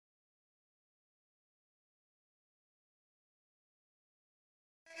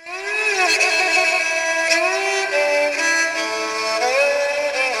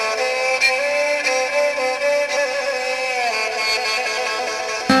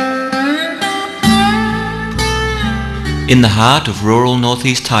In the heart of rural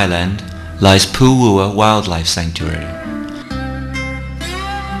northeast Thailand lies Phu Vua Wildlife Sanctuary.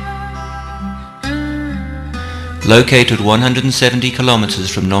 Located 170 kilometers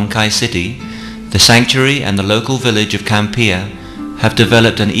from Nong Khai city, the sanctuary and the local village of Kampia have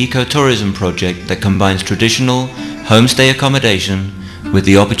developed an ecotourism project that combines traditional homestay accommodation with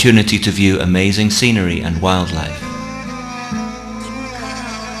the opportunity to view amazing scenery and wildlife.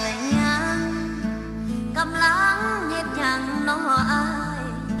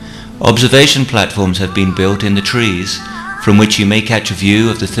 Observation platforms have been built in the trees from which you may catch a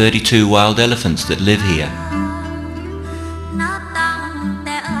view of the 32 wild elephants that live here.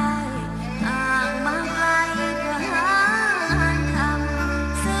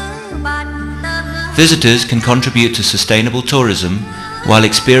 Visitors can contribute to sustainable tourism while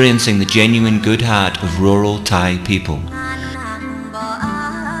experiencing the genuine good heart of rural Thai people.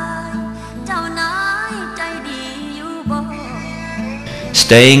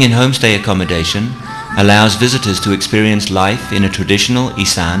 Staying in homestay accommodation allows visitors to experience life in a traditional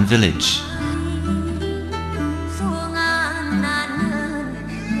Isan village.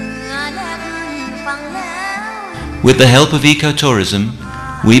 With the help of ecotourism,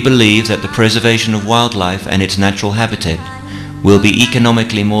 we believe that the preservation of wildlife and its natural habitat will be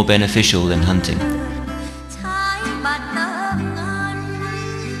economically more beneficial than hunting.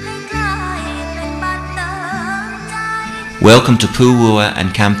 Welcome to Phu Vua and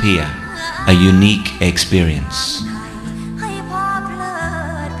Kampia, a unique experience.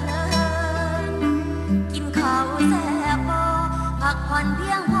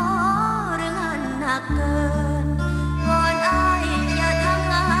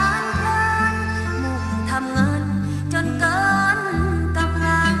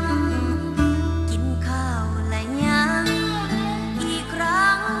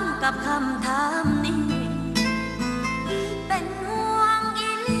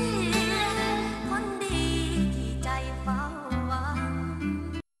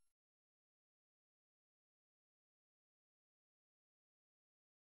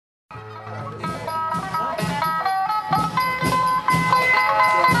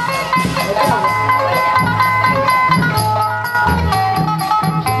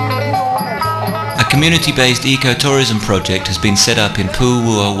 A community-based ecotourism project has been set up in Phu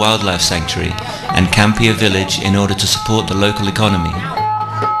Vua Wildlife Sanctuary and Kampia village in order to support the local economy.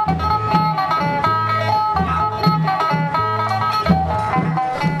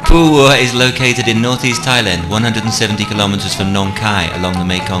 Phu Vua is located in northeast Thailand, 170 kilometers from Nong Khai along the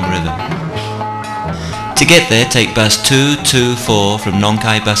Mekong River. To get there, take bus 224 from Nong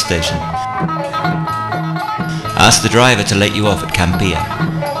Khai bus station. Ask the driver to let you off at Kampia.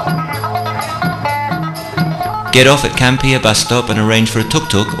 Get off at Kampia bus stop and arrange for a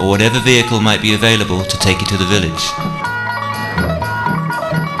tuk-tuk or whatever vehicle might be available to take you to the village.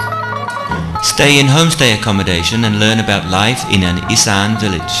 Stay in homestay accommodation and learn about life in an Isan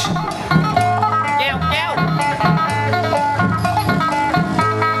village.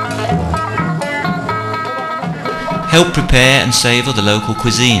 Help prepare and savor the local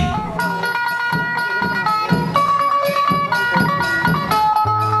cuisine.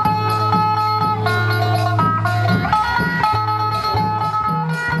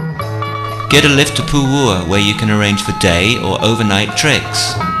 Get a lift to Phu Vua where you can arrange for day or overnight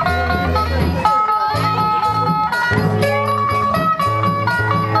treks.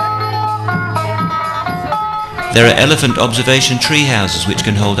 There are elephant observation tree houses which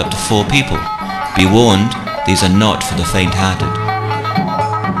can hold up to 4 people. Be warned, these are not for the faint-hearted.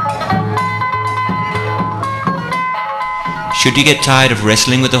 Should you get tired of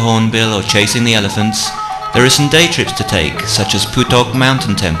wrestling with the hornbill or chasing the elephants, there are some day trips to take, such as Putok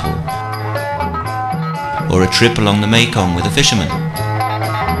Mountain Temple, or a trip along the Mekong with a fisherman.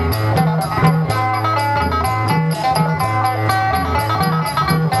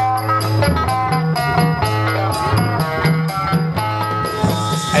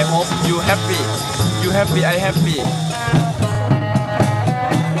 I hope you happy. You happy, I happy.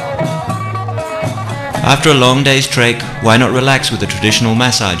 After a long day's trek, why not relax with a traditional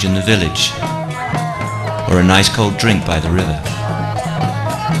massage in the village, or a nice cold drink by the river?